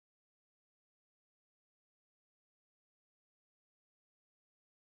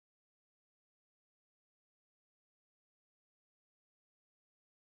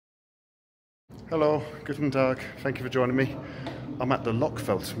Hello, guten Tag, thank you for joining me. I'm at the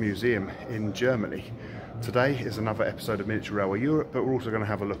Lokwelt Museum in Germany. Today is another episode of Miniature Railway Europe, but we're also going to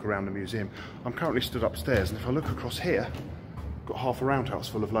have a look around the museum. I'm currently stood upstairs, and if I look across here, I've got half a roundhouse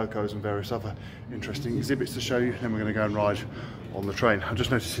full of locos and various other interesting exhibits to show you. Then we're going to go and ride on the train. I'm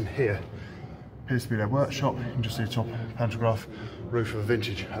just noticing here appears to be their workshop. You can just see the top pantograph roof of a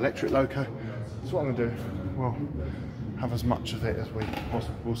vintage electric loco. So what I'm going to do, well, have as much of it as we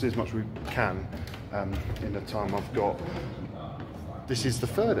possibly, we'll see as much as we can in the time I've got. This is the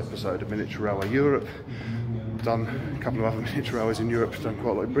third episode of Miniature Railway Europe. I've done a couple of other miniature railways in Europe, done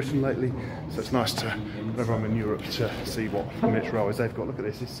quite a lot in Britain lately, so it's nice to, whenever I'm in Europe, to see what miniature railways they've got. Look at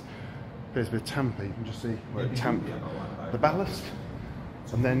this, this appears to be a tamper. You can just see where it tamped the ballast,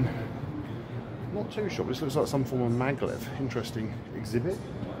 and then, not too sure, but this looks like some form of maglev. Interesting exhibit.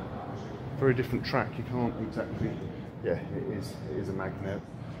 Very different track, you can't exactly, yeah, it is a maglev,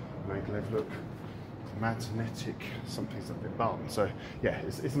 look. Magnetic, something's a bit barn. So yeah,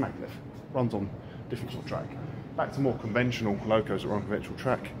 it's a maglev. Runs on different sort of track. Back to more conventional locos that are on conventional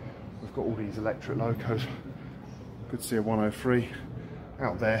track. We've got all these electric locos. Good to see a 103.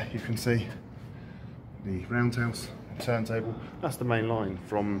 Out there you can see the roundhouse, the turntable. That's the main line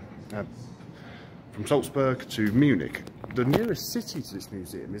from Salzburg to Munich. The nearest city to this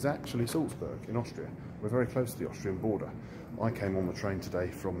museum is actually Salzburg in Austria. We're very close to the Austrian border. I came on the train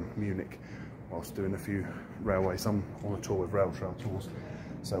today from Munich whilst doing a few railways. I'm on a tour with Rail Trail Tours,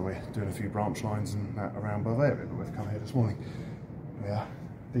 so we're doing a few branch lines and that around Bavaria, but we've come here this morning. Yeah,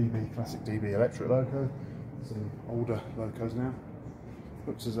 DB, classic DB electric loco, some older locos now.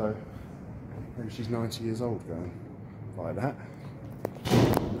 Looks as though maybe she's 90 years old going like that.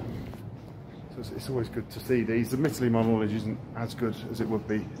 So it's always good to see these. Admittedly, my knowledge isn't as good as it would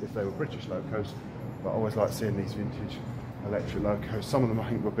be if they were British locos, but I always like seeing these vintage electric locos. Some of them I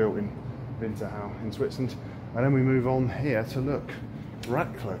think were built in Winterthur in Switzerland. And then we move on here to look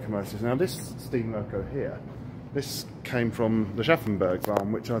rack locomotives. Now this steam loco here, this came from the Schaffenberg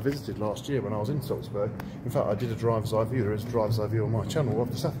barn, which I visited last year when I was in Salzburg. In fact, I did a driver's eye view. There is a driver's eye view on my channel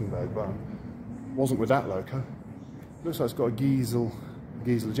of the Schaffenberg barn. Wasn't with that loco. Looks like it's got a diesel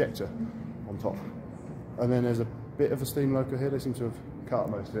ejector on top. And then there's a bit of a steam loco here. They seem to have cut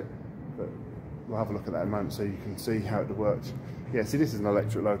most of it, but we'll have a look at that in a moment so you can see how it worked. Yeah, see, this is an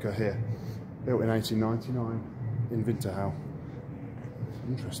electric loco here, built in 1899 in Winterthur.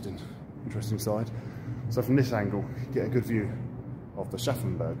 Interesting side. So from this angle, you get a good view of the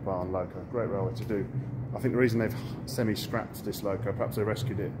Schaffenberg barn loco. Great railway to do. I think the reason they've semi-scrapped this loco, perhaps they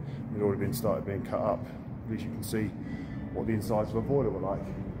rescued it, it had already started being cut up. At least you can see what the insides of a boiler were like.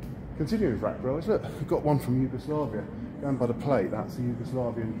 Continuing with rack railways, look, we've got one from Yugoslavia. Going by the plate, that's the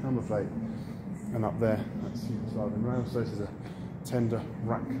Yugoslavian camera plate. And up there, that's Yugoslavian rail. So this is a tender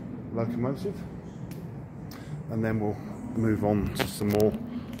rack locomotive. And then we'll move on to some more,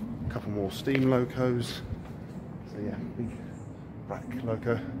 a couple more steam locos. So yeah, big rack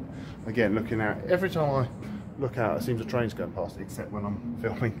loco. Again, looking out, every time I look out, it seems a train's going past, except when I'm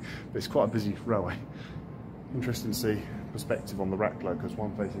filming. But it's quite a busy railway. Interesting to see perspective on the rack locos,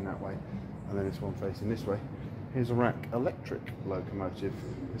 one facing that way, and then this one facing this way. Here's a rack electric locomotive.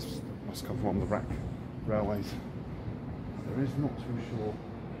 This must come from one of the rack railways. There is not too sure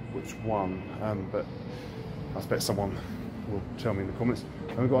which one, but I expect someone will tell me in the comments.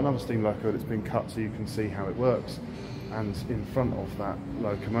 And we've got another steam loco that's been cut so you can see how it works. And in front of that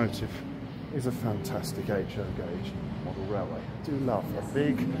locomotive is a fantastic HO gauge model railway. I do love a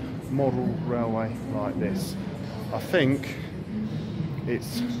big model railway like this. I think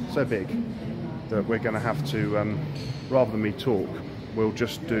it's so big that we're going to have to, rather than me talk, we'll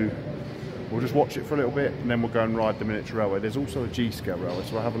just watch it for a little bit, and then we'll go and ride the miniature railway. There's also a G-scale railway,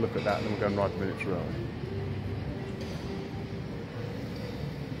 so we'll have a look at that, and then we'll go and ride the miniature railway.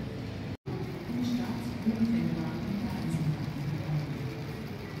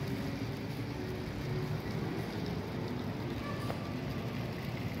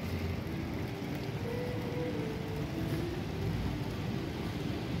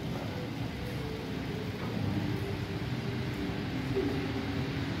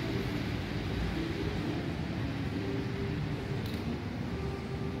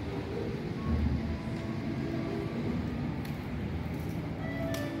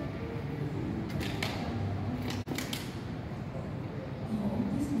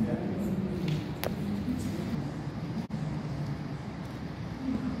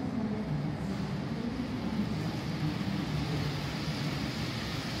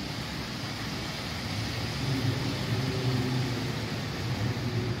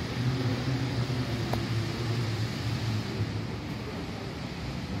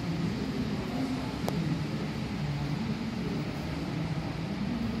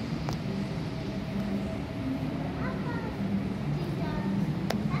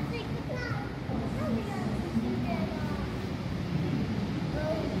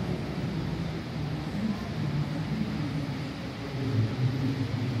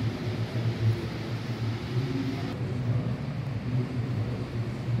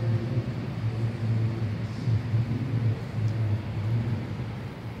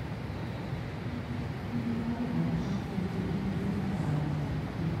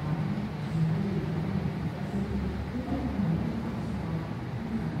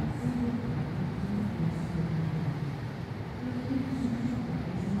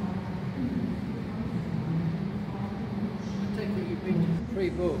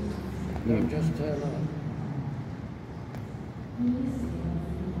 pre-book. Don't just turn up.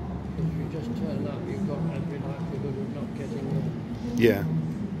 If you just turn up, you've got every likelihood of not getting them. Yeah.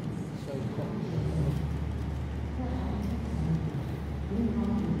 So popular.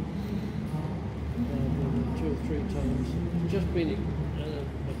 2 or 3 times. Just been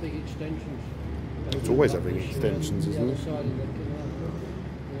a big extension. It's always having extensions, isn't it? The other side of the canal,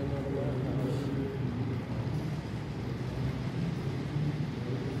 in another warehouse.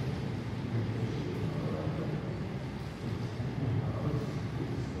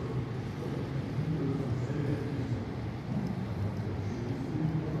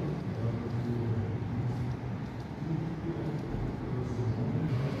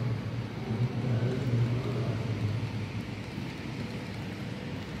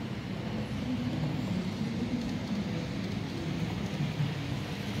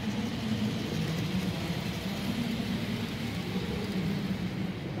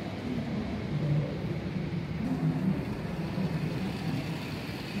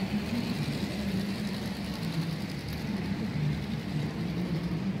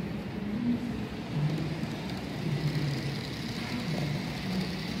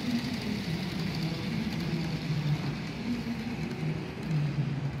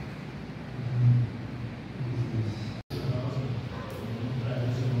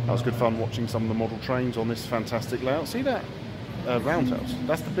 That was good fun watching some of the model trains on this fantastic layout. See that roundhouse?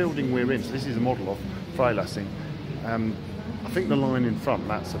 That's the building we're in. So this is a model of Freilassing. I think the line in front,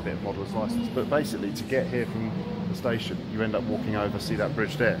 that's a bit of modeller's license. But basically, to get here from the station, you end up walking over, see that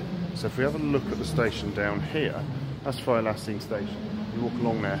bridge there. So if we have a look at the station down here, that's Freilassing station. You walk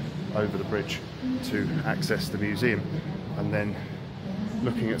along there over the bridge to access the museum. And then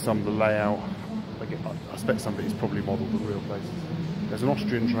looking at some of the layout, I expect some of it is probably modelled on real places. There's an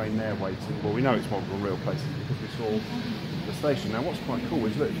Austrian train there waiting. Well, we know it's modelled on real places because we saw the station. Now, what's quite cool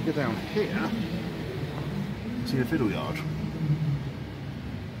is, look, if you go down here, see the fiddle yard.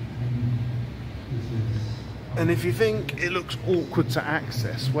 And if you think it looks awkward to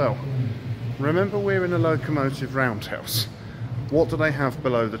access, well, remember we're in a locomotive roundhouse. What do they have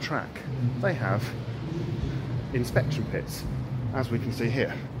below the track? They have inspection pits, as we can see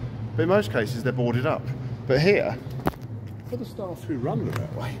here. But in most cases, they're boarded up. But here, for the staff who run the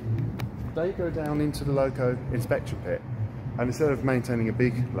railway, they go down into the loco inspection pit, and instead of maintaining a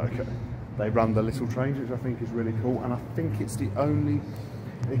big loco, they run the little trains, which I think is really cool. And I think it's the only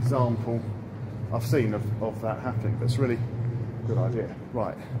example I've seen of that happening. That's really a good idea.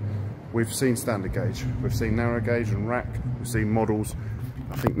 Right, we've seen standard gauge, we've seen narrow gauge and rack, we've seen models.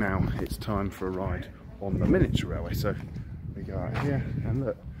 I think now it's time for a ride on the miniature railway. So we go out here, and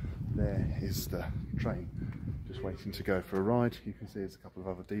look, there is the train, just waiting to go for a ride. You can see there's a couple of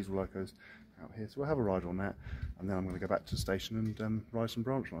other diesel locos out here, so we'll have a ride on that, and then I'm going to go back to the station and ride some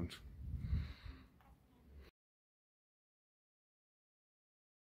branch lines.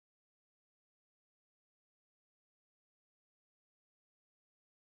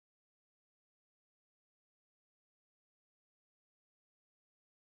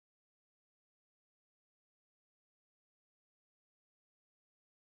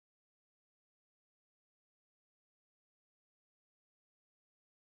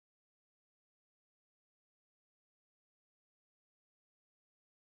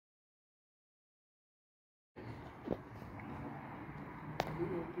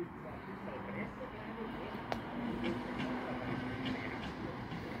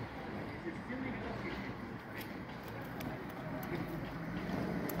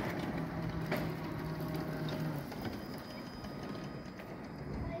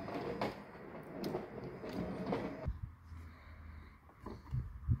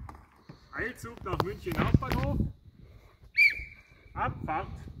 Eilzug nach München Hauptbahnhof. Abfahrt.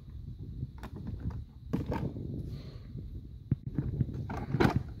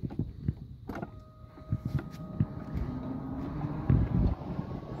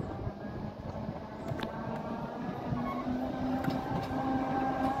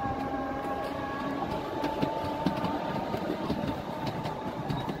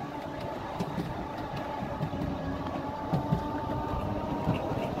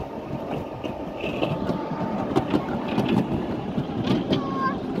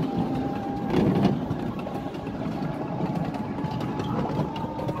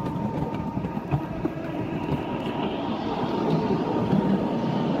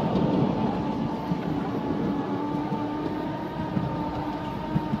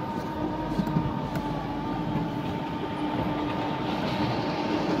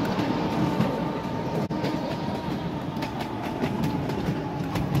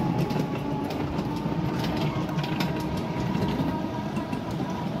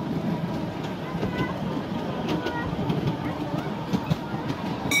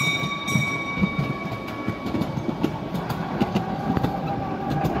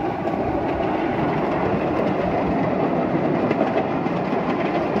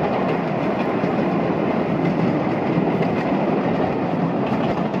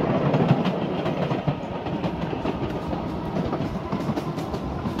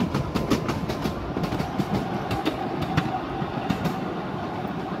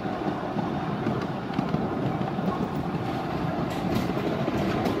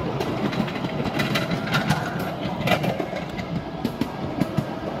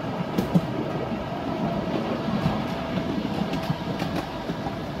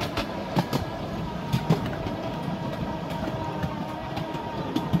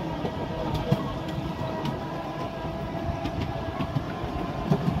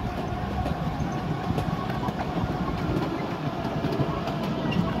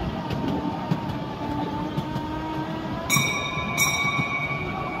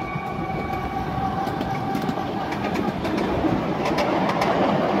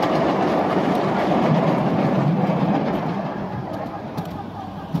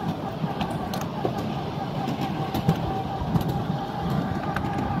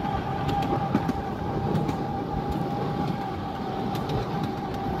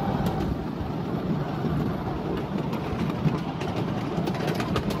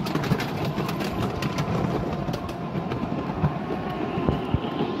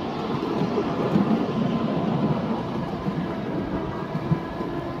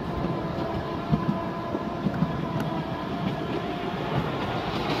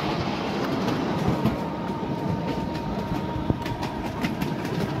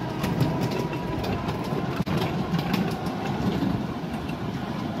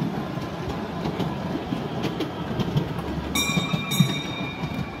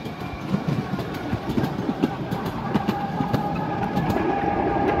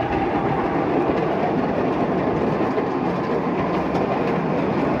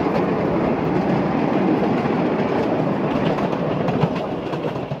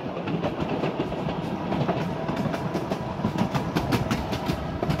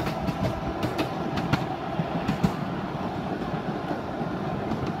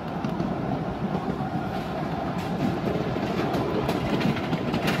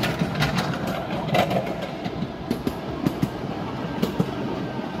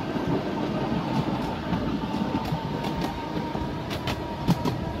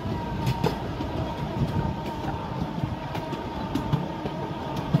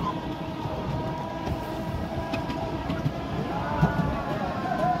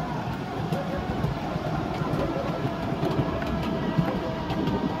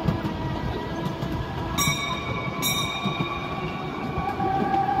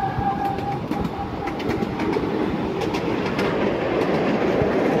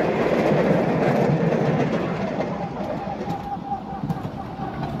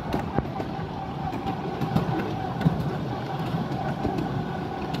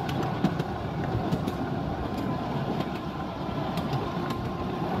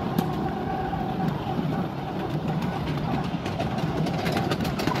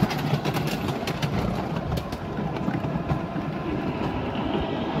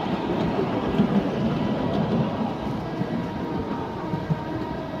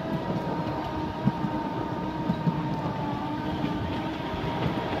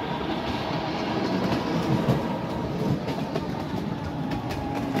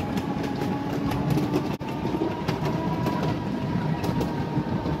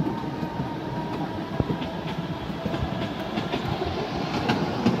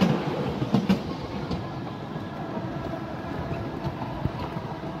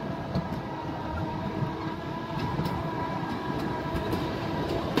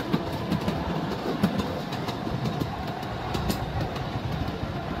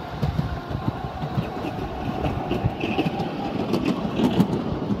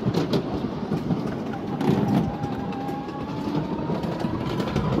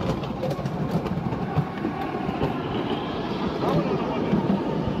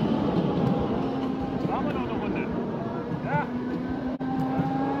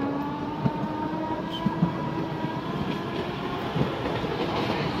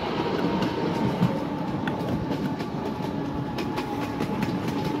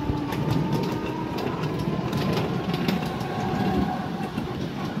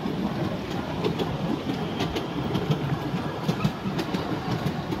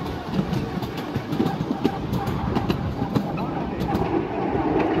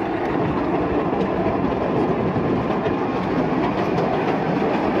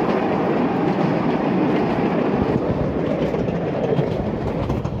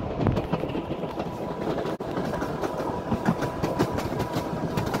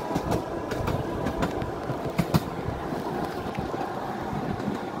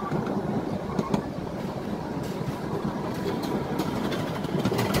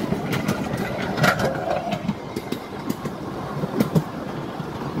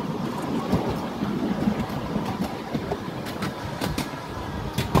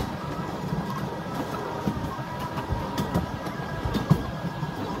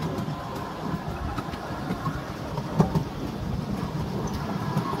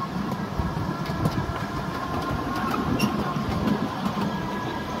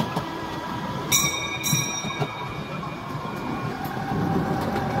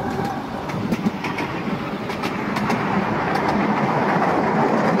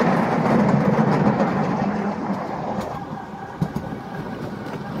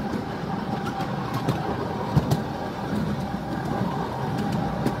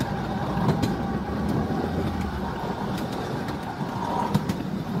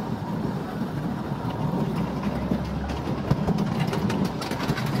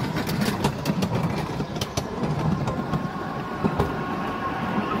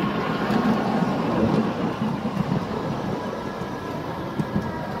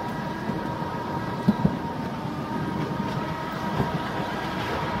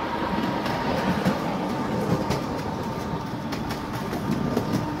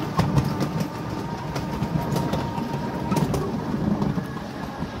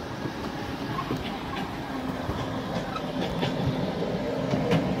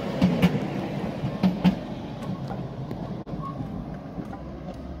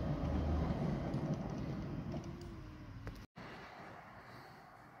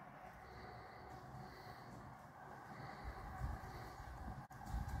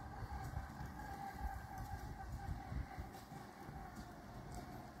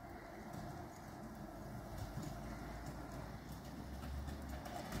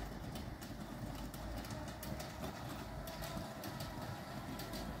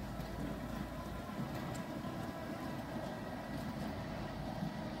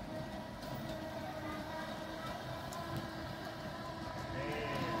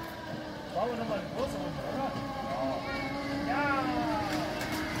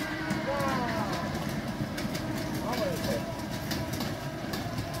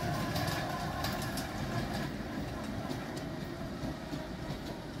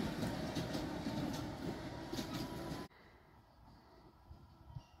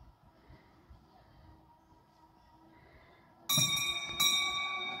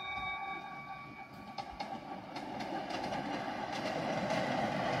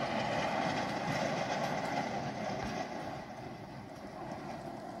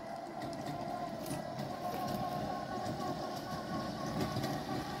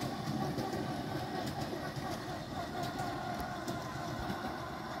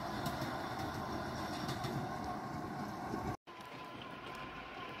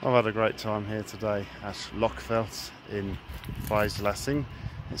 I've had a great time here today at Lokwelt in Frieselassing.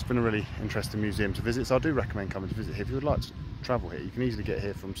 It's been a really interesting museum to visit, so I do recommend coming to visit here. If you would like to travel here, you can easily get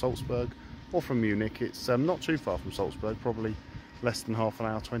here from Salzburg or from Munich. It's not too far from Salzburg, probably less than half an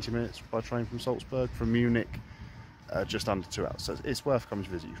hour, 20 minutes by train from Salzburg. From Munich, just under 2 hours. So it's worth coming to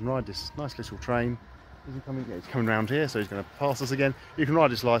visit. You can ride this nice little train. Is he coming? Yeah, he's coming round here, so he's going to pass us again. You can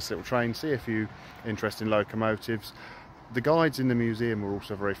ride this nice little train, see a few interesting locomotives. The guides in the museum were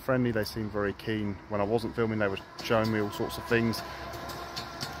also very friendly. They seemed very keen. When I wasn't filming, they were showing me all sorts of things.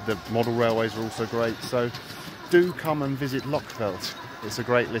 The model railways are also great. So do come and visit Lokwelt. It's a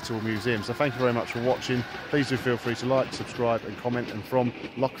great little museum. So thank you very much for watching. Please do feel free to like, subscribe and comment. And from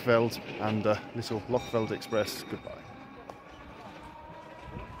Lokwelt and little Lokwelt Express, goodbye.